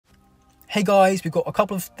Hey guys, we've got a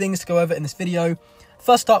couple of things to go over in this video.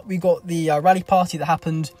 First up, we got the rally party that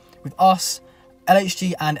happened with us,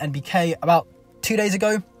 LHG and NBK about 2 days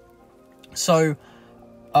ago. So,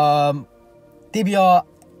 DBR,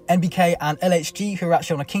 NBK and LHG, who are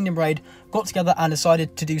actually on a kingdom raid, got together and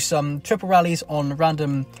decided to do some triple rallies on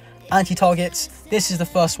random anti-targets. This is the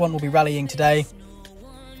first one we'll be rallying today.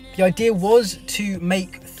 The idea was to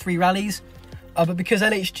make 3 rallies, but because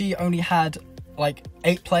LHG only had like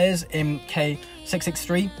 8 players in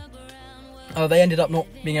K663, they ended up not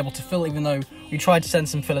being able to fill, even though we tried to send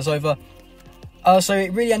some fillers over. So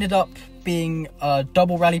it really ended up being a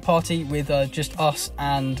double rally party with just us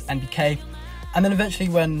and NBK. And then eventually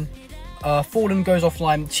when Fallen goes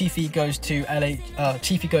offline, Chiefy goes to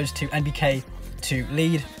NBK to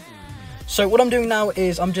lead. So what I'm doing now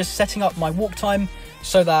is I'm just setting up my walk time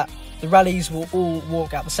so that the rallies will all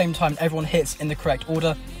walk at the same time and everyone hits in the correct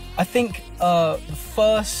order. I think the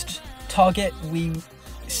first target we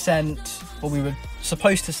sent, or we were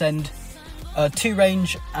supposed to send, 2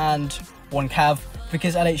 range and 1 cav.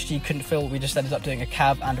 Because LHG couldn't fill, we just ended up doing a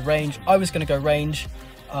cav and a range. I was going to go range,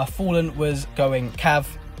 Fallen was going cav.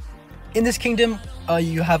 In this kingdom,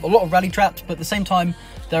 you have a lot of rally traps, but at the same time,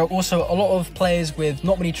 there are also a lot of players with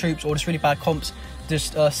not many troops or just really bad comps,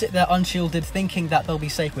 just sit there unshielded, thinking that they'll be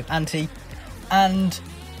safe with anti. And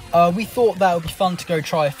we thought that would be fun to go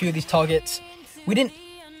try a few of these targets. We didn't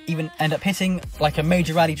even end up hitting like a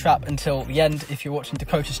major rally trap until the end. If you're watching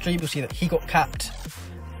Dakota's stream, you'll see that he got capped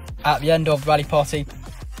at the end of the rally party.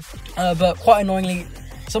 But quite annoyingly,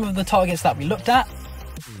 some of the targets that we looked at,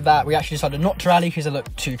 that we actually decided not to rally because they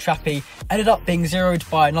looked too trappy, ended up being zeroed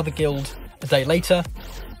by another guild a day later.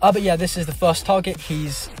 But yeah, this is the first target.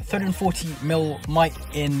 He's 340 might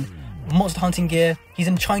in monster hunting gear. He's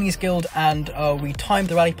in Chinese guild, and we timed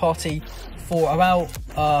the rally party for about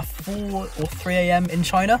 4 or 3 AM in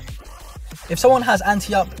China. If someone has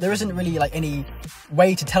anti up, there isn't really like any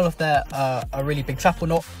way to tell if they're a really big trap or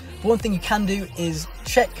not. But one thing you can do is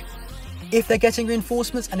check if they're getting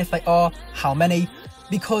reinforcements, and if they are, how many.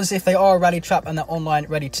 Because if they are a rally trap and they're online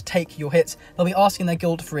ready to take your hits, they'll be asking their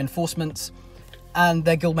guild for reinforcements, and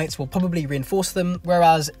their guildmates will probably reinforce them.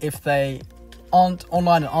 Whereas if they aren't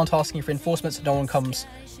online and aren't asking for reinforcements, no one comes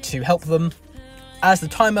to help them. As the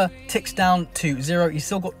timer ticks down to 0, you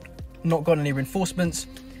still not got any reinforcements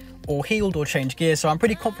or healed or changed gear, so I'm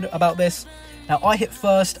pretty confident about this. Now I hit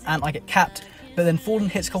first and I get capped, but then Fallen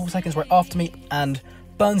hits a couple of seconds right after me and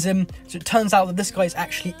burns him. So it turns out that this guy is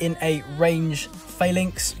actually in a range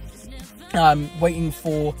phalanx. I'm waiting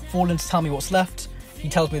for Fallen to tell me what's left. He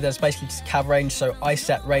tells me there's basically just cav range, so I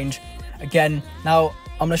set range again. Now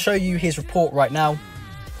I'm going to show you his report right now.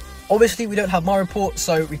 Obviously we don't have my report,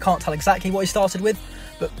 so we can't tell exactly what he started with,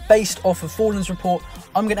 but based off of Fallen's report,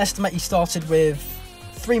 I'm going to estimate he started with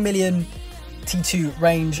 3 million T2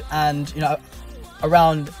 range and, you know,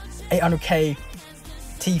 around 800k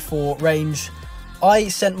T4 range. I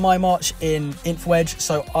sent my march in Inf Wedge,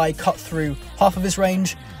 so I cut through half of his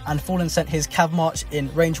range, and Fallen sent his cav march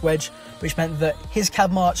in range wedge, which meant that his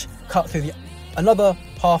cav march cut through another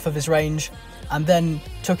half of his range, and then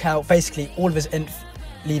took out basically all of his inf,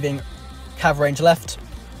 leaving cav range left.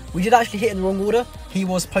 We did actually hit in the wrong order. He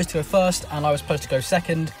was supposed to go first and I was supposed to go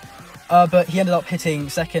second, but he ended up hitting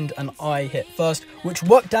second and I hit first, which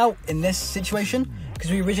worked out in this situation because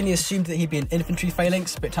we originally assumed that he'd be an infantry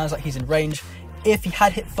phalanx, but it turns out he's in range. If he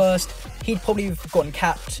had hit first, he'd probably have gotten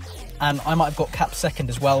capped, and I might have got capped second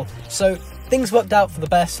as well. So things worked out for the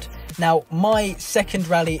best. Now my second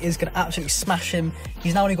rally is going to absolutely smash him.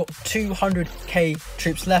 He's now only got 200k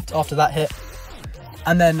troops left after that hit.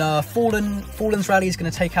 And then Fallen's rally is going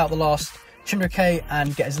to take out the last 200k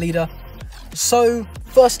and get his leader. So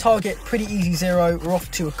first target, pretty easy 0. We're off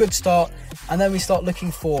to a good start, and then we start looking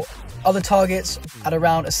for other targets at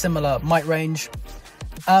around a similar might range.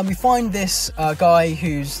 We find this guy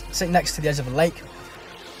who's sitting next to the edge of a lake,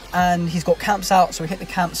 and he's got camps out, so we hit the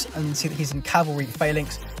camps and see that he's in cavalry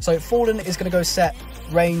phalanx. So Fallen is going to go set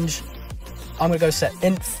range, I'm going to go set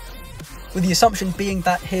inf, with the assumption being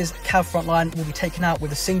that his cav front line will be taken out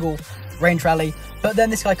with a single range rally. But then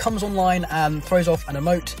this guy comes online and throws off an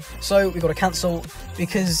emote, so we've got to cancel,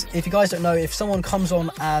 because if you guys don't know, if someone comes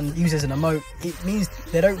on and uses an emote, it means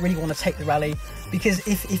they don't really want to take the rally, because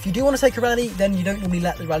if you do want to take a rally, then you don't normally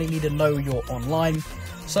let the rally leader know you're online.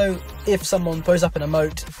 So if someone throws up an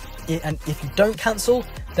emote, and if you don't cancel,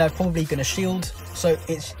 they're probably going to shield. So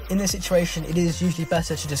it's in this situation, it is usually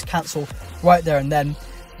better to just cancel right there and then,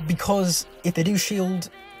 because if they do shield,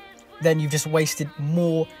 then you've just wasted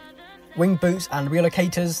more wing boots and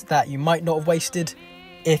relocators that you might not have wasted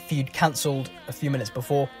if you'd cancelled a few minutes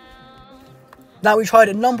before. Now, we tried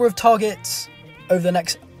a number of targets over the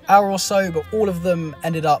next hour or so, but all of them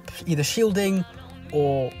ended up either shielding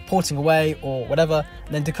or porting away or whatever.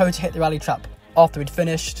 And then Dakota hit the rally trap after we'd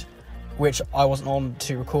finished, which I wasn't on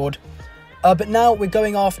to record. But now we're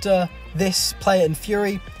going after this player in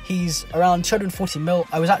Fury. He's around 240 mil.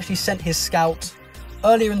 I was actually sent his scout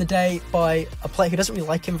earlier in the day by a player who doesn't really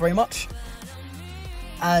like him very much.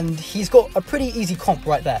 And he's got a pretty easy comp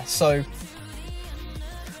right there. So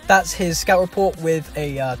that's his scout report with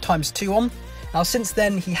a ×2 on. Now, since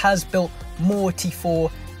then, he has built more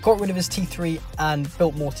T4, got rid of his T3, and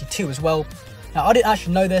built more T2 as well. Now, I didn't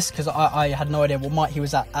actually know this because I had no idea what might he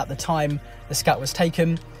was at the time the scout was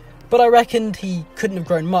taken. But I reckoned he couldn't have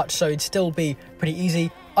grown much, so it'd still be pretty easy.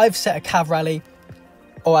 I've set a cav rally.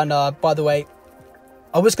 Oh, and by the way,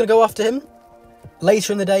 I was going to go after him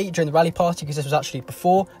later in the day during the rally party, because this was actually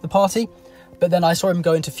before the party. But then I saw him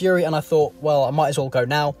go into Fury and I thought, well, I might as well go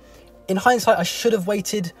now. In hindsight, I should have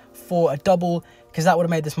waited for a double, because that would have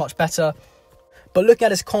made this much better. But looking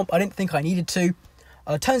at his comp, I didn't think I needed to.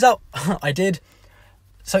 Turns out I did.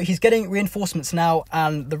 So he's getting reinforcements now,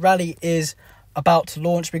 and the rally is about to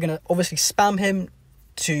launch. We're going to obviously spam him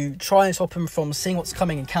to try and stop him from seeing what's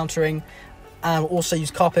coming and countering, and we'll also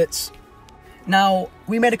use carpets. Now,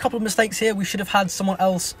 we made a couple of mistakes here. We should have had someone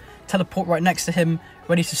else teleport right next to him,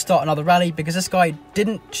 ready to start another rally, because this guy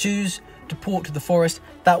didn't choose to port to the forest.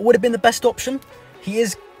 That would have been the best option. He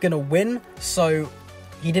is going to win, so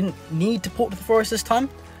he didn't need to port to the forest this time.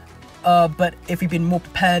 But if we'd been more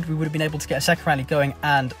prepared, we would have been able to get a second rally going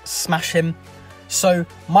and smash him. So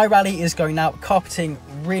my rally is going now, carpeting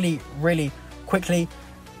really, really quickly.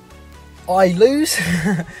 I lose.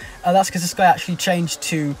 That's because this guy actually changed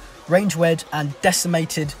to range wedge and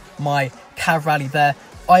decimated my cav rally there.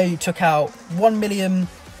 I took out 1 million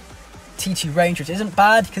T2 range, which isn't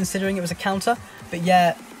bad considering it was a counter. But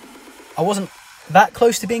yeah, I wasn't that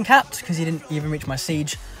close to being capped because he didn't even reach my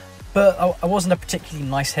siege. But I wasn't a particularly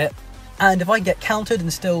nice hit. And if I get countered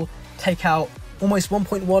and still take out almost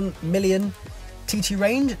 1.1 million T2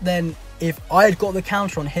 range, then if I had got the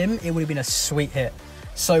counter on him, it would have been a sweet hit.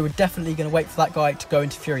 So we're definitely going to wait for that guy to go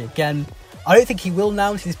into Fury again. I don't think he will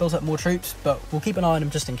now until he's built up more troops, but we'll keep an eye on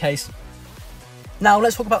him just in case. Now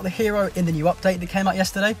let's talk about the hero in the new update that came out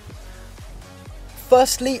yesterday.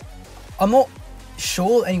 Firstly, I'm not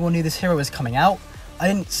sure anyone knew this hero was coming out. I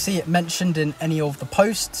didn't see it mentioned in any of the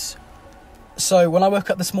posts. So when I woke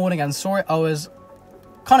up this morning and saw it, I was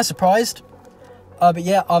kind of surprised. But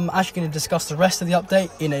yeah, I'm actually going to discuss the rest of the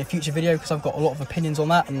update in a future video because I've got a lot of opinions on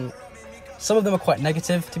that, and some of them are quite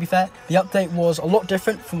negative, to be fair. The update was a lot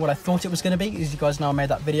different from what I thought it was going to be, as you guys know I made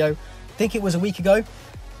that video, I think it was a week ago,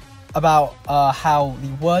 about how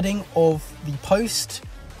the wording of the post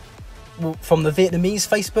from the Vietnamese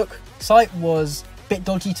Facebook site was a bit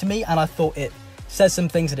dodgy to me, and I thought it said some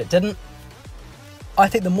things that it didn't. I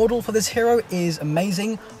think the model for this hero is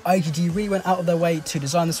amazing. LHG really went out of their way to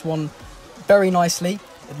design this one very nicely.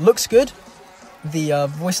 It looks good. The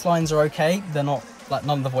voice lines are okay. They're not, like,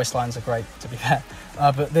 none of the voice lines are great, to be fair.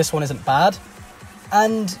 But this one isn't bad.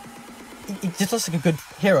 And it just looks like a good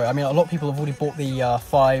hero. I mean, a lot of people have already bought the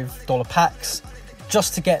 $5 packs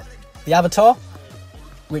just to get the avatar,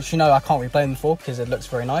 which, you know, I can't really blame them for because it looks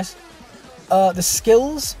very nice. The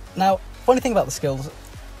skills. Now, funny thing about the skills,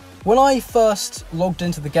 when I first logged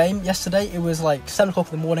into the game yesterday, it was like 7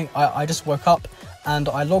 o'clock in the morning. I just woke up and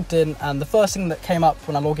I logged in, and the first thing that came up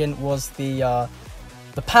when I logged in was the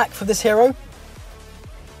pack for this hero.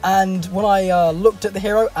 And when I looked at the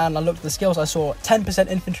hero and I looked at the skills, I saw 10%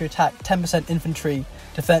 infantry attack, 10% infantry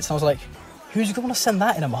defense, and I was like, who's going to send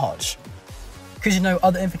that in a march? Because, you know,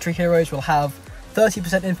 other infantry heroes will have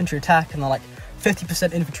 30% infantry attack and they're like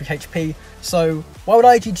 50% infantry HP. So why would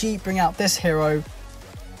IGG bring out this hero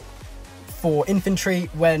for infantry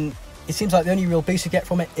when it seems like the only real boost you get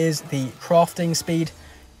from it is the crafting speed?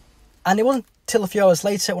 And it wasn't till a few hours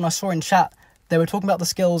later when I saw in chat they were talking about the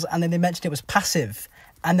skills, and then they mentioned it was passive,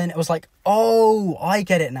 and then it was like, oh, I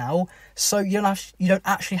get it now. So you don't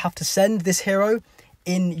actually have to send this hero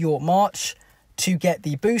in your march to get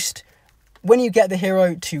the boost. When you get the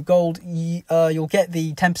hero to gold, you'll get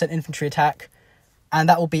the 10% infantry attack, and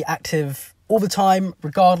that will be active all the time,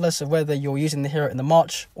 regardless of whether you're using the hero in the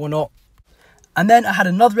march or not. And then I had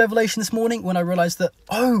another revelation this morning when I realised that,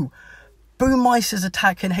 oh, Boommeister's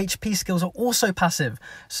attack and HP skills are also passive,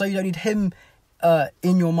 so you don't need him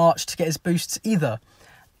in your march to get his boosts either.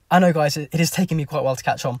 I know, guys, it is taking me quite a while to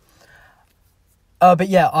catch on. But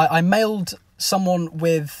yeah, I mailed someone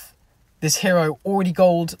with this hero already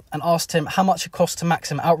gold and asked him how much it costs to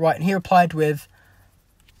max him outright, and he replied with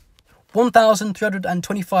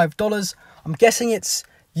 $1,325. I'm guessing it's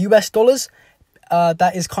US dollars.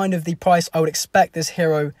 that is kind of the price I would expect this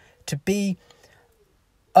hero to be.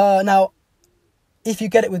 Now, if you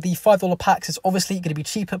get it with the $5 packs, it's obviously going to be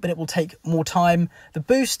cheaper, but it will take more time. The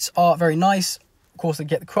boosts are very nice. Of course, you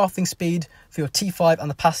get the crafting speed for your T5 and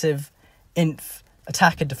the passive inf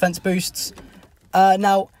attack and defense boosts.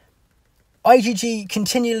 Now, IGG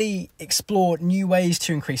continually explore new ways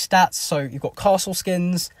to increase stats. So you've got castle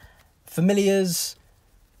skins, familiars,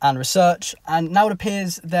 and research. And now it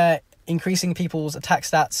appears they're increasing people's attack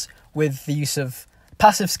stats with the use of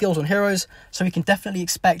passive skills on heroes, so we can definitely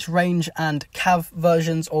expect range and cav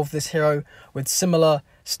versions of this hero with similar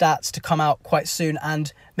stats to come out quite soon,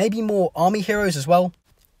 and maybe more army heroes as well.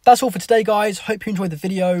 That's all for today, guys. Hope you enjoyed the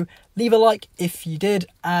video. Leave a like if you did,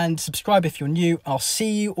 and subscribe if you're new. I'll see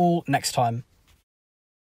you all next time.